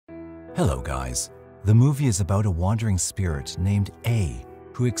Hello guys. The movie is about a wandering spirit named A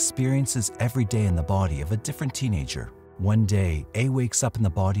who experiences every day in the body of a different teenager. One day, A wakes up in the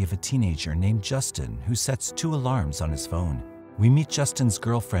body of a teenager named Justin who sets 2 alarms on his phone. We meet Justin's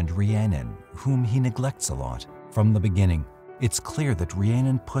girlfriend Rhiannon, whom he neglects a lot. From the beginning, it's clear that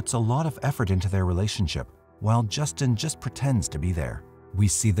Rhiannon puts a lot of effort into their relationship, while Justin just pretends to be there. We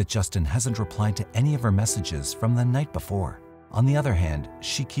see that Justin hasn't replied to any of her messages from the night before. On the other hand,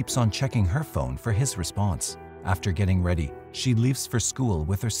 she keeps on checking her phone for his response. After getting ready, she leaves for school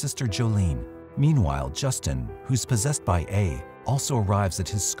with her sister Jolene. Meanwhile, Justin, who's possessed by A, also arrives at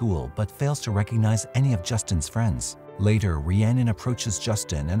his school but fails to recognize any of Justin's friends. Later, Rhiannon approaches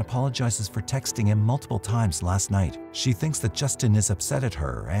Justin and apologizes for texting him multiple times last night. She thinks that Justin is upset at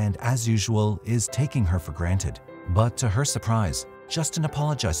her and, as usual, is taking her for granted. But to her surprise, Justin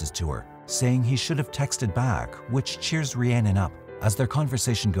apologizes to her, saying he should have texted back, which cheers Rhiannon up. As their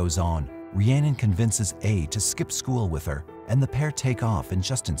conversation goes on, Rhiannon convinces A to skip school with her, and the pair take off in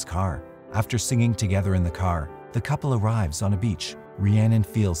Justin's car. After singing together in the car, the couple arrives on a beach. Rhiannon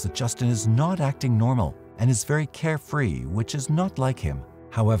feels that Justin is not acting normal and is very carefree, which is not like him.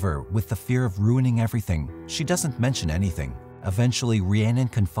 However, with the fear of ruining everything, she doesn't mention anything. Eventually, Rhiannon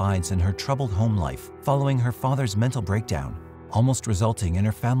confides in her troubled home life following her father's mental breakdown, almost resulting in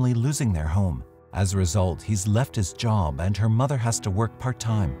her family losing their home. As a result, he's left his job and her mother has to work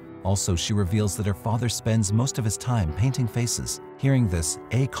part-time. Also, she reveals that her father spends most of his time painting faces. Hearing this,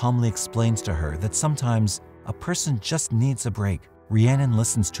 A calmly explains to her that sometimes a person just needs a break. Rhiannon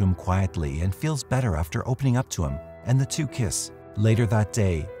listens to him quietly and feels better after opening up to him, and the two kiss. Later that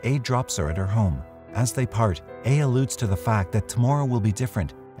day, A drops her at her home. As they part, A alludes to the fact that tomorrow will be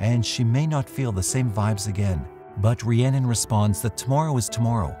different and she may not feel the same vibes again. But Rhiannon responds that tomorrow is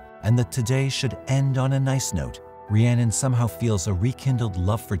tomorrow and that today should end on a nice note. Rhiannon somehow feels a rekindled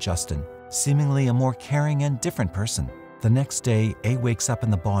love for Justin, seemingly a more caring and different person. The next day, A wakes up in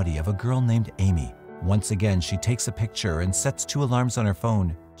the body of a girl named Amy. Once again, she takes a picture and sets 2 alarms on her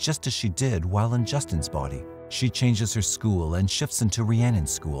phone, just as she did while in Justin's body. She changes her school and shifts into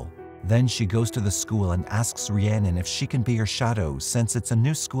Rhiannon's school. Then she goes to the school and asks Rhiannon if she can be her shadow since it's a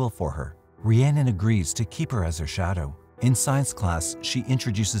new school for her. Rhiannon agrees to keep her as her shadow. In science class, she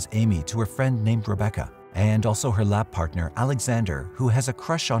introduces Amy to her friend named Rebecca, and also her lab partner Alexander, who has a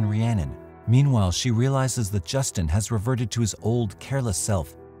crush on Rhiannon. Meanwhile, she realizes that Justin has reverted to his old, careless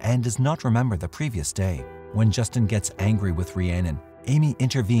self and does not remember the previous day. When Justin gets angry with Rhiannon, Amy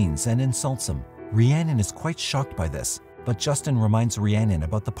intervenes and insults him. Rhiannon is quite shocked by this, but Justin reminds Rhiannon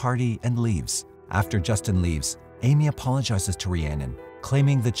about the party and leaves. After Justin leaves, Amy apologizes to Rhiannon,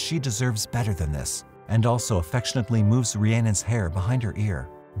 claiming that she deserves better than this, and also affectionately moves Rhiannon's hair behind her ear.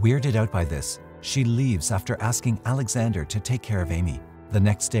 Weirded out by this, she leaves after asking Alexander to take care of Amy. The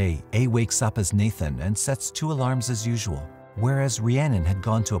next day, A wakes up as Nathan and sets 2 alarms as usual, whereas Rhiannon had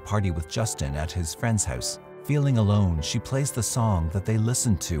gone to a party with Justin at his friend's house. Feeling alone, she plays the song that they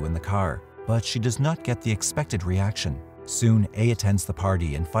listened to in the car, but she does not get the expected reaction. Soon, A attends the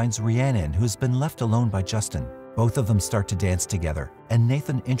party and finds Rhiannon, who has been left alone by Justin. Both of them start to dance together, and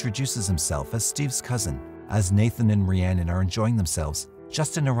Nathan introduces himself as Steve's cousin. As Nathan and Rhiannon are enjoying themselves,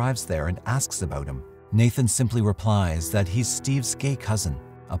 Justin arrives there and asks about him. Nathan simply replies that he's Steve's gay cousin.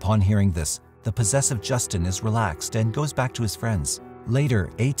 Upon hearing this, the possessive Justin is relaxed and goes back to his friends. Later,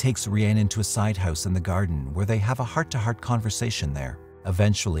 A takes Rhiannon to a side house in the garden where they have a heart-to-heart conversation there.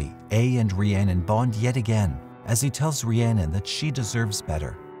 Eventually, A and Rhiannon bond yet again, as he tells Rhiannon that she deserves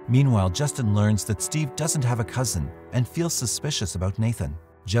better. Meanwhile, Justin learns that Steve doesn't have a cousin and feels suspicious about Nathan.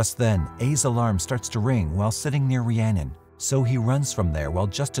 Just then, A's alarm starts to ring while sitting near Rhiannon, so he runs from there while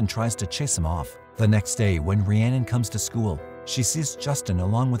Justin tries to chase him off. The next day, when Rhiannon comes to school, she sees Justin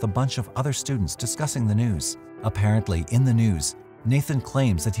along with a bunch of other students discussing the news. Apparently, in the news, Nathan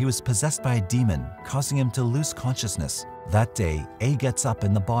claims that he was possessed by a demon, causing him to lose consciousness. That day, A gets up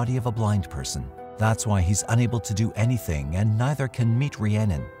in the body of a blind person. That's why he's unable to do anything and neither can meet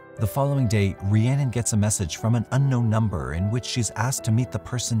Rhiannon. The following day, Rhiannon gets a message from an unknown number in which she's asked to meet the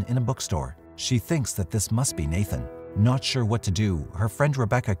person in a bookstore. She thinks that this must be Nathan. Not sure what to do, her friend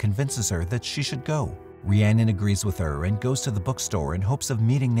Rebecca convinces her that she should go. Rhiannon agrees with her and goes to the bookstore in hopes of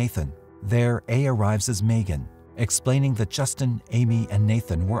meeting Nathan. There, A arrives as Megan, explaining that Justin, Amy, and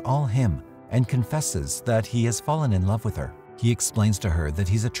Nathan were all him, and confesses that he has fallen in love with her. He explains to her that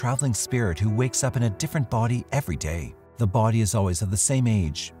he's a traveling spirit who wakes up in a different body every day. The body is always of the same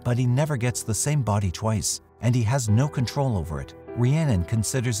age, but he never gets the same body twice, and he has no control over it. Rhiannon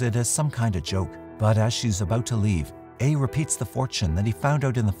considers it as some kind of joke, but as she's about to leave, A repeats the fortune that he found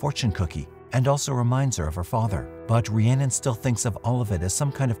out in the fortune cookie. and also reminds her of her father. But Rhiannon still thinks of all of it as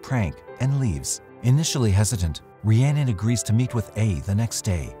some kind of prank and leaves. Initially hesitant, Rhiannon agrees to meet with A the next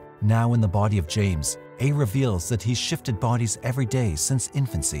day. Now in the body of James, A reveals that he's shifted bodies every day since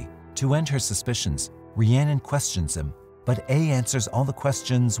infancy. To end her suspicions, Rhiannon questions him, but A answers all the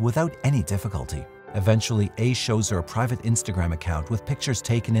questions without any difficulty. Eventually, A shows her a private Instagram account with pictures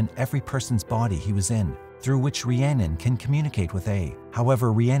taken in every person's body he was in, through which Rhiannon can communicate with A.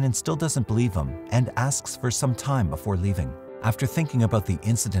 However, Rhiannon still doesn't believe him and asks for some time before leaving. After thinking about the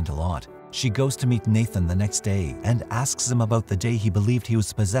incident a lot, she goes to meet Nathan the next day and asks him about the day he believed he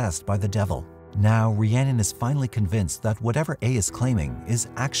was possessed by the devil. Now, Rhiannon is finally convinced that whatever A is claiming is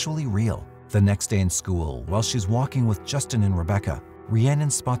actually real. The next day in school, while she's walking with Justin and Rebecca, Rhiannon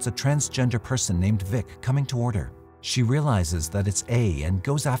spots a transgender person named Vic coming toward her. She realizes that it's A and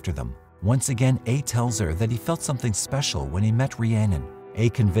goes after them. Once again, A tells her that he felt something special when he met Rhiannon. A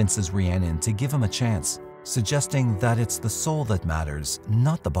convinces Rhiannon to give him a chance, suggesting that it's the soul that matters,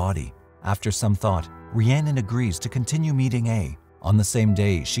 not the body. After some thought, Rhiannon agrees to continue meeting A. On the same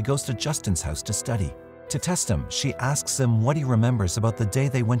day, she goes to Justin's house to study. To test him, she asks him what he remembers about the day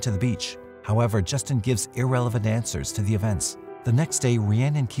they went to the beach. However, Justin gives irrelevant answers to the events. The next day,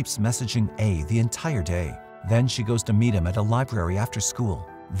 Rhiannon keeps messaging A the entire day. Then she goes to meet him at a library after school.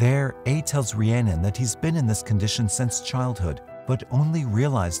 There, A tells Rhiannon that he's been in this condition since childhood, but only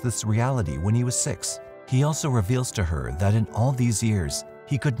realized this reality when he was 6. He also reveals to her that in all these years,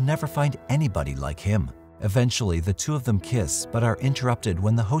 he could never find anybody like him. Eventually, the two of them kiss, but are interrupted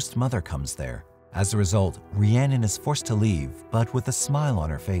when the host mother comes there. As a result, Rhiannon is forced to leave, but with a smile on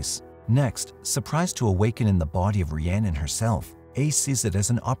her face. Next, surprised to awaken in the body of Rhiannon herself, A sees it as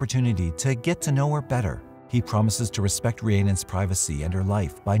an opportunity to get to know her better. He promises to respect Rhiannon's privacy and her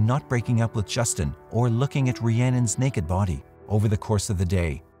life by not breaking up with Justin or looking at Rhiannon's naked body. Over the course of the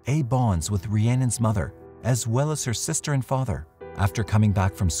day, A bonds with Rhiannon's mother, as well as her sister and father. After coming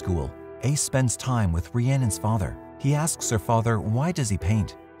back from school, A spends time with Rhiannon's father. He asks her father why does he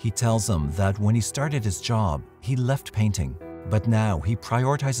paint. He tells him that when he started his job, he left painting, but now he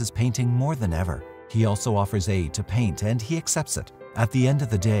prioritizes painting more than ever. He also offers A to paint and he accepts it. At the end of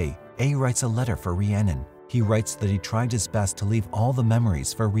the day, A writes a letter for Rhiannon. He writes that he tried his best to leave all the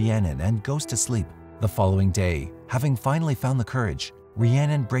memories for Rhiannon and goes to sleep. The following day, having finally found the courage,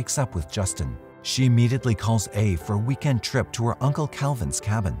 Rhiannon breaks up with Justin. She immediately calls A for a weekend trip to her Uncle Calvin's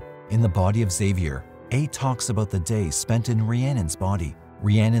cabin. In the body of Xavier, A talks about the day spent in Rhiannon's body.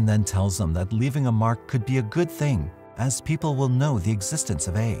 Rhiannon then tells him that leaving a mark could be a good thing, as people will know the existence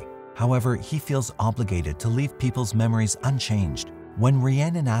of A. However, he feels obligated to leave people's memories unchanged. When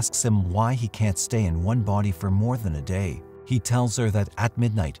Rhiannon asks him why he can't stay in one body for more than a day, he tells her that at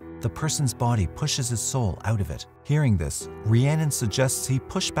midnight, the person's body pushes his soul out of it. Hearing this, Rhiannon suggests he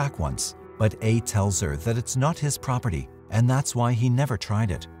push back once, but A tells her that it's not his property, and that's why he never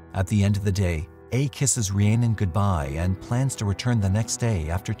tried it. At the end of the day, A kisses Rhiannon goodbye and plans to return the next day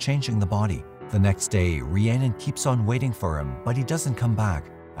after changing the body. The next day, Rhiannon keeps on waiting for him, but he doesn't come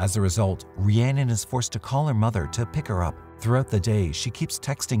back. As a result, Rhiannon is forced to call her mother to pick her up. Throughout the day, she keeps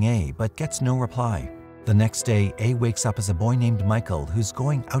texting A but gets no reply. The next day, A wakes up as a boy named Michael who's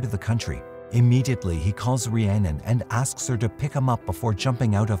going out of the country. Immediately, he calls Rhiannon and asks her to pick him up before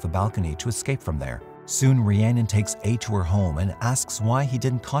jumping out of the balcony to escape from there. Soon, Rhiannon takes A to her home and asks why he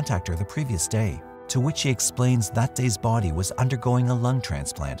didn't contact her the previous day, to which he explains that day's body was undergoing a lung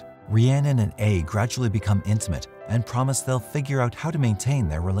transplant. Rhiannon and A gradually become intimate and promise they'll figure out how to maintain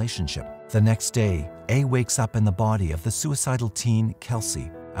their relationship. The next day, A wakes up in the body of the suicidal teen, Kelsey.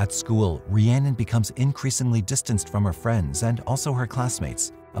 At school, Rhiannon becomes increasingly distanced from her friends and also her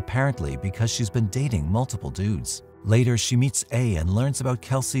classmates, apparently because she's been dating multiple dudes. Later, she meets A and learns about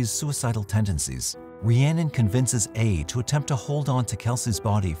Kelsey's suicidal tendencies. Rhiannon convinces A to attempt to hold on to Kelsey's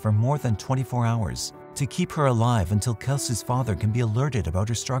body for more than 24 hours, to keep her alive until Kelsey's father can be alerted about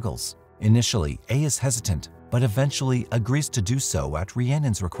her struggles. Initially, A is hesitant, but eventually agrees to do so at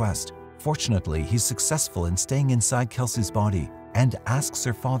Rhiannon's request. Fortunately, he's successful in staying inside Kelsey's body and asks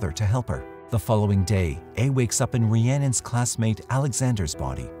her father to help her. The following day, A wakes up in Rhiannon's classmate Alexander's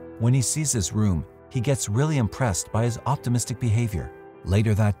body. When he sees his room, he gets really impressed by his optimistic behavior.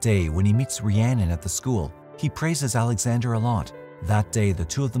 Later that day, when he meets Rhiannon at the school, he praises Alexander a lot. That day, the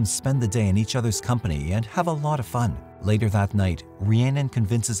two of them spend the day in each other's company and have a lot of fun. Later that night, Rhiannon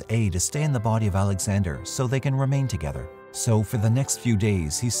convinces A to stay in the body of Alexander so they can remain together. So for the next few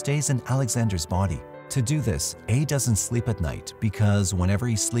days, he stays in Alexander's body. To do this, A doesn't sleep at night because whenever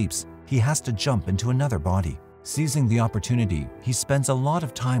he sleeps, he has to jump into another body. Seizing the opportunity, he spends a lot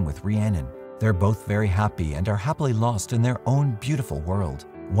of time with Rhiannon. They're both very happy and are happily lost in their own beautiful world.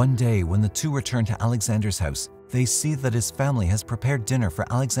 One day, when the two return to Alexander's house, they see that his family has prepared dinner for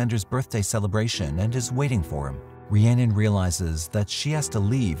Alexander's birthday celebration and is waiting for him. Rhiannon realizes that she has to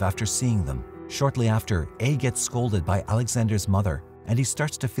leave after seeing them. Shortly after, A gets scolded by Alexander's mother, and he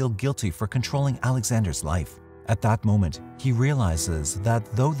starts to feel guilty for controlling Alexander's life. At that moment, he realizes that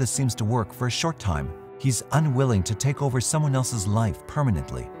though this seems to work for a short time, he's unwilling to take over someone else's life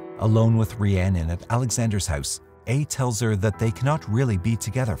permanently. Alone with Rhiannon at Alexander's house, A tells her that they cannot really be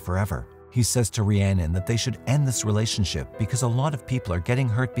together forever. He says to Rhiannon that they should end this relationship because a lot of people are getting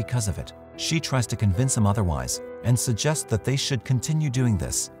hurt because of it. She tries to convince him otherwise and suggests that they should continue doing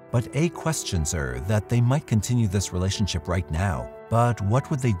this, but A questions her that they might continue this relationship right now. But what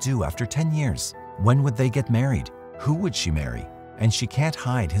would they do after 10 years? When would they get married? Who would she marry? And she can't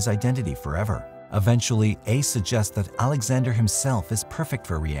hide his identity forever. Eventually, A suggests that Alexander himself is perfect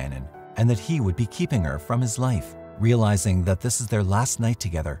for Rhiannon and that he would be keeping her from his life. Realizing that this is their last night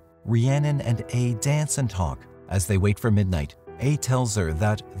together, Rhiannon and A dance and talk. As they wait for midnight, A tells her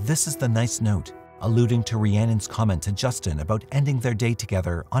that this is the nice note, alluding to Rhiannon's comment to Justin about ending their day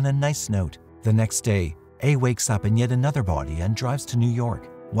together on a nice note. The next day, A wakes up in yet another body and drives to New York,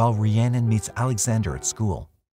 while Rhiannon meets Alexander at school.